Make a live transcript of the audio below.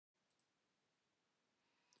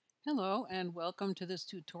Hello and welcome to this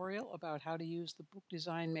tutorial about how to use the Book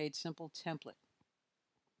Design Made Simple template.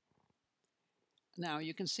 Now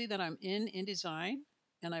you can see that I'm in InDesign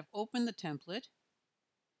and I've opened the template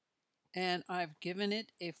and I've given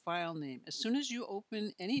it a file name. As soon as you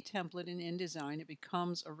open any template in InDesign, it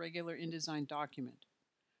becomes a regular InDesign document.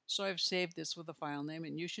 So I've saved this with a file name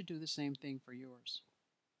and you should do the same thing for yours.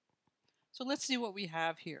 So let's see what we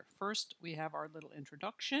have here. First, we have our little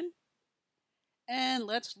introduction. And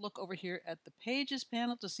let's look over here at the Pages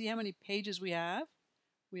panel to see how many pages we have.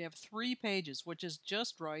 We have 3 pages, which is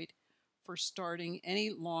just right for starting any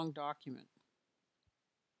long document.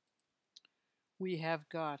 We have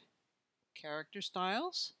got character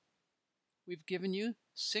styles. We've given you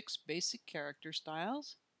 6 basic character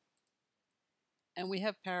styles. And we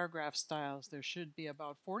have paragraph styles. There should be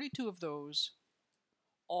about 42 of those,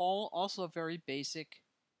 all also very basic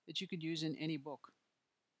that you could use in any book.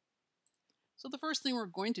 So the first thing we're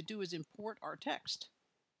going to do is import our text.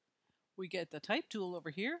 We get the type tool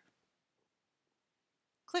over here,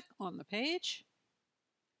 click on the page,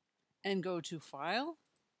 and go to File,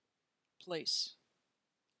 Place.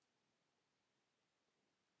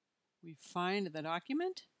 We find the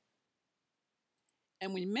document,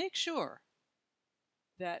 and we make sure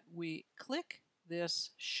that we click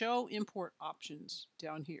this Show Import Options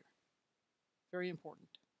down here. Very important.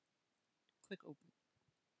 Click Open.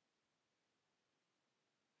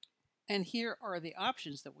 And here are the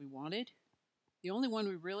options that we wanted. The only one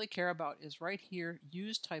we really care about is right here,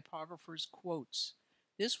 Use Typographer's Quotes.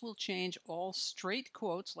 This will change all straight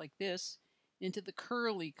quotes like this into the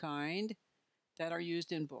curly kind that are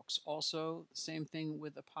used in books. Also, the same thing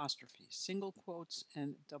with apostrophes, single quotes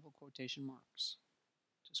and double quotation marks.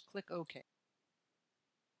 Just click OK.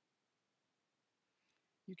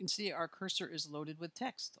 You can see our cursor is loaded with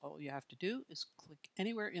text. All you have to do is click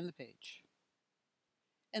anywhere in the page.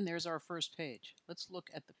 And there's our first page. Let's look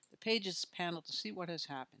at the Pages panel to see what has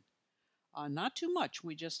happened. Not too much.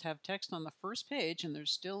 We just have text on the first page, and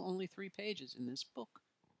there's still only 3 pages in this book.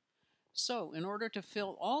 So in order to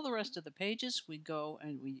fill all the rest of the pages, we go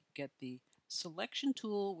and we get the selection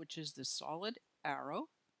tool, which is the solid arrow,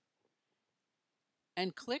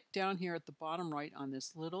 and click down here at the bottom right on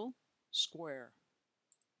this little square.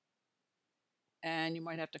 And you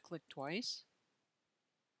might have to click twice.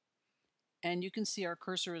 And you can see our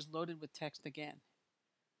cursor is loaded with text again.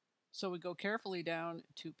 So we go carefully down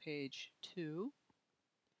to page 2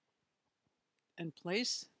 and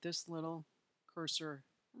place this little cursor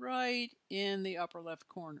right in the upper left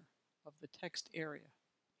corner of the text area.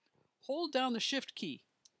 Hold down the Shift key.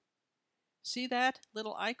 See that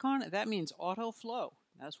little icon? That means auto flow.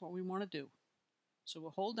 That's what we want to do. So we'll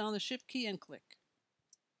hold down the Shift key and click.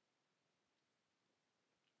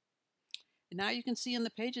 And now you can see in the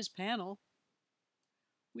Pages panel,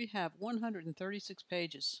 we have 136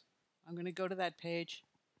 pages. I'm going to go to that page.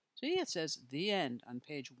 See, it says The End on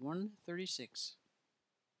page 136.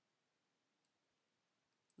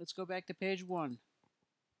 Let's go back to page 1.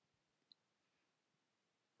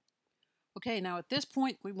 Okay, now at this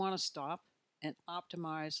point, we want to stop and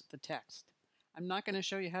optimize the text. I'm not going to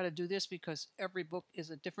show you how to do this because every book is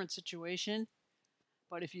a different situation.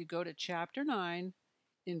 But if you go to Chapter 9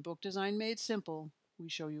 in Book Design Made Simple, we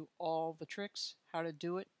show you all the tricks, how to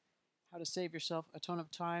do it, how to save yourself a ton of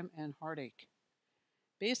time and heartache.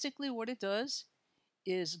 Basically, what it does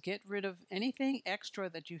is get rid of anything extra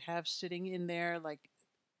that you have sitting in there, like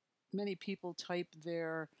many people type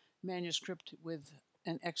their manuscript with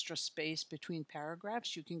an extra space between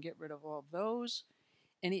paragraphs. You can get rid of all of those.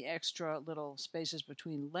 Any extra little spaces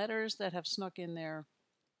between letters that have snuck in there.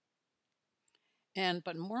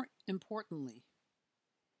 But more importantly,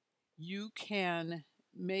 you can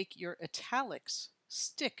make your italics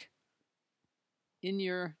stick in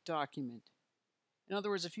your document. In other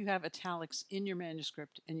words, if you have italics in your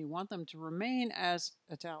manuscript and you want them to remain as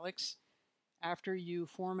italics after you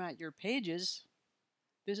format your pages,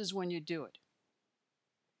 this is when you do it.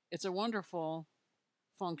 It's a wonderful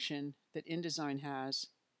function that InDesign has,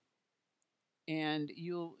 and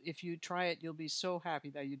if you try it, you'll be so happy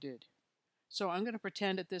that you did. So I'm going to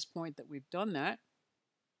pretend at this point that we've done that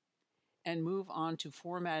and move on to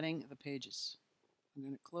formatting the pages. I'm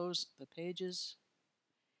going to close the pages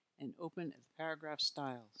and open the paragraph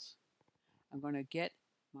styles. I'm going to get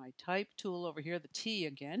my type tool over here, the T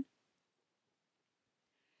again.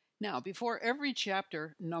 Now, before every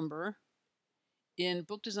chapter number in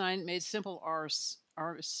Book Design Made Simple, our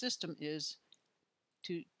system is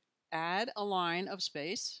to add a line of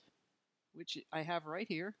space, which I have right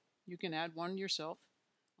here. You can add one yourself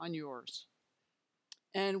on yours.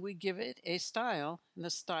 And we give it a style, and the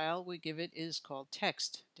style we give it is called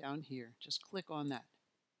text down here. Just click on that.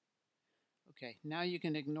 Okay, now you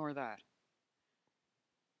can ignore that.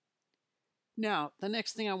 Now, the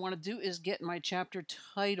next thing I want to do is get my chapter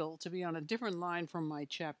title to be on a different line from my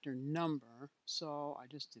chapter number. So I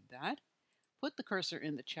just did that. Put the cursor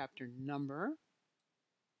in the chapter number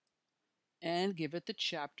and give it the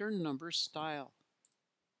chapter number style.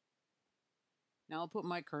 Now I'll put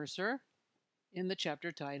my cursor in the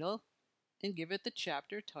chapter title and give it the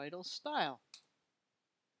chapter title style.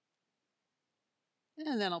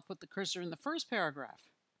 And then I'll put the cursor in the first paragraph.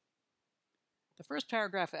 The first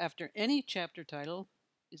paragraph after any chapter title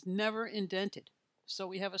is never indented. So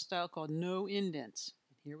we have a style called no indents.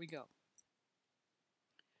 And here we go.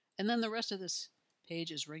 And then the rest of this page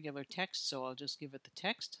is regular text, so I'll just give it the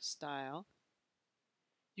text style.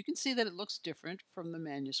 You can see that it looks different from the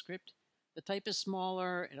manuscript. The type is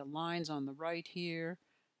smaller, it aligns on the right here.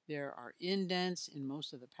 There are indents in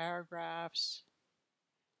most of the paragraphs.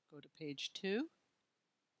 Go to page 2.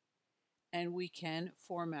 And we can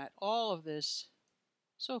format all of this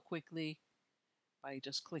so quickly by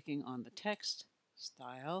just clicking on the text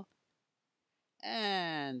style.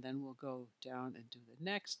 And then we'll go down and do the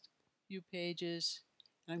next few pages.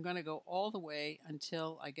 And I'm going to go all the way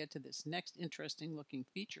until I get to this next interesting looking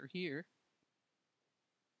feature here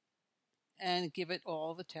and give it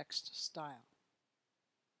all the text style.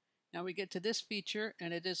 Now we get to this feature,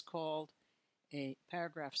 and it is called a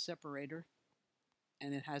paragraph separator.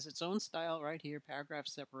 And it has its own style right here, paragraph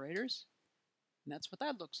separators. And that's what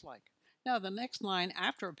that looks like. Now the next line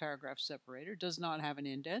after a paragraph separator does not have an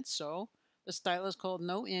indent, so the style is called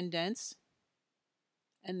no indents.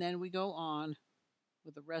 And then we go on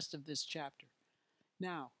with the rest of this chapter.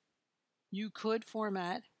 Now, you could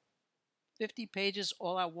format 50 pages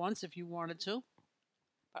all at once if you wanted to,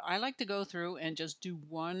 but I like to go through and just do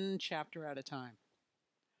one chapter at a time.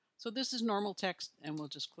 So this is normal text, and we'll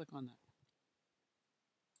just click on that.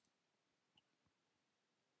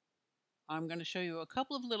 I'm going to show you a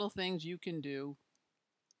couple of little things you can do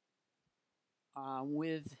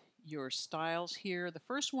with your styles here. The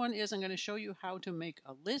first one is I'm going to show you how to make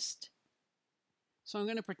a list. So I'm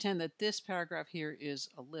going to pretend that this paragraph here is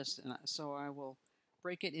a list, and so I will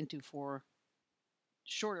break it into 4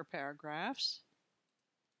 shorter paragraphs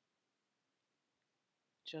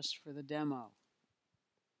just for the demo.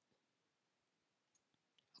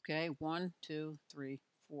 Okay, 1, 2, 3,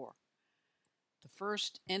 4. The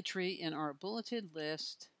first entry in our bulleted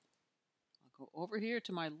list, I'll go over here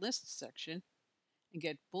to my list section and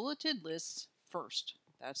get bulleted lists first.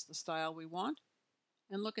 That's the style we want.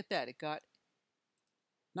 And look at that. It got,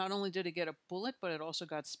 not only did it get a bullet, but it also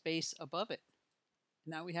got space above it.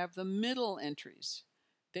 Now we have the middle entries.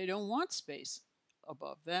 They don't want space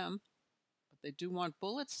above them, but they do want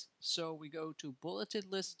bullets. So we go to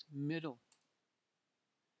bulleted list middle.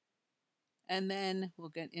 And then we'll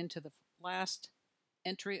get into the last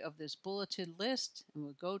entry of this bulleted list, and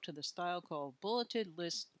we'll go to the style called bulleted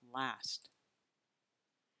list last.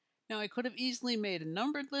 Now I could have easily made a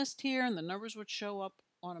numbered list here, and the numbers would show up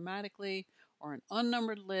automatically, or an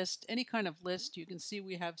unnumbered list, any kind of list. You can see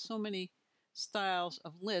we have so many styles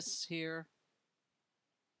of lists here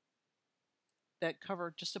that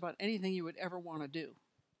cover just about anything you would ever want to do.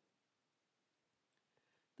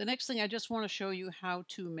 The next thing, I just want to show you how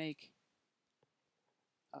to make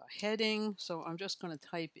a heading. So I'm just going to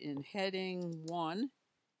type in heading 1,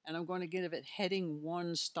 and I'm going to give it heading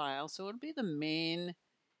 1 style. So it'll be the main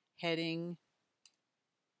heading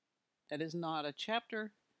that is not a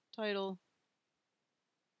chapter title,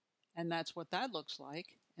 and that's what that looks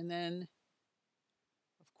like. And then,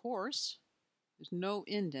 of course, there's no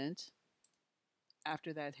indent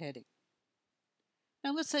after that heading.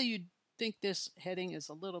 Now let's say you think this heading is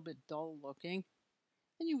a little bit dull looking,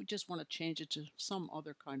 and you just want to change it to some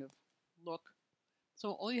other kind of look.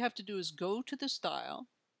 So all you have to do is go to the style.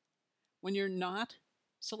 When you're not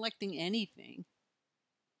selecting anything,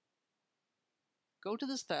 go to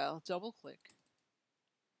the style, double click,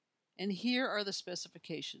 and here are the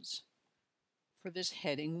specifications for this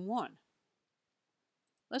heading 1.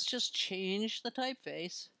 Let's just change the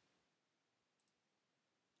typeface,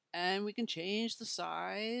 and we can change the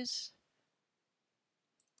size,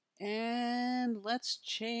 and let's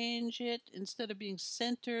change it, instead of being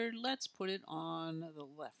centered, let's put it on the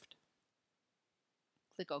left.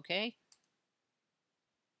 Click OK.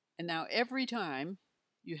 And now every time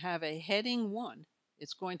you have a heading 1,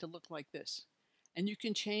 it's going to look like this. And you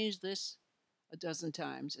can change this a dozen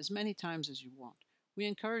times, as many times as you want. We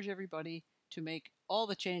encourage everybody to make all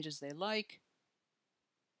the changes they like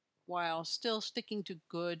while still sticking to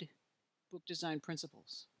good book design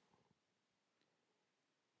principles.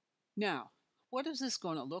 Now, what is this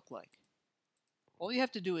going to look like? All you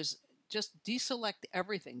have to do is just deselect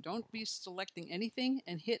everything. Don't be selecting anything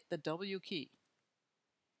and hit the W key.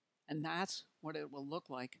 And that's what it will look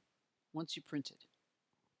like once you print it.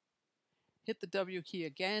 Hit the W key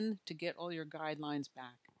again to get all your guidelines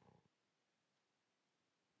back.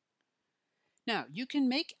 Now, you can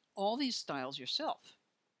make all these styles yourself.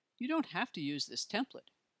 You don't have to use this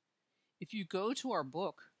template. If you go to our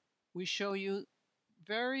book, we show you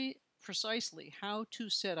very precisely how to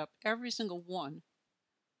set up every single one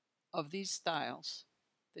of these styles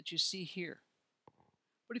that you see here.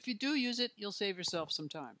 But if you do use it, you'll save yourself some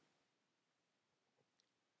time.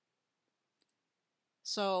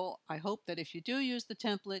 So I hope that if you do use the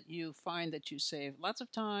template, you find that you save lots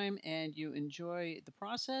of time and you enjoy the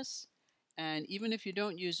process. And even if you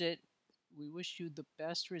don't use it, we wish you the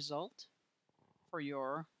best result for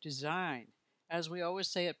your design. As we always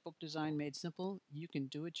say at Book Design Made Simple, you can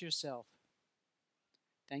do it yourself.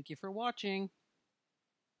 Thank you for watching.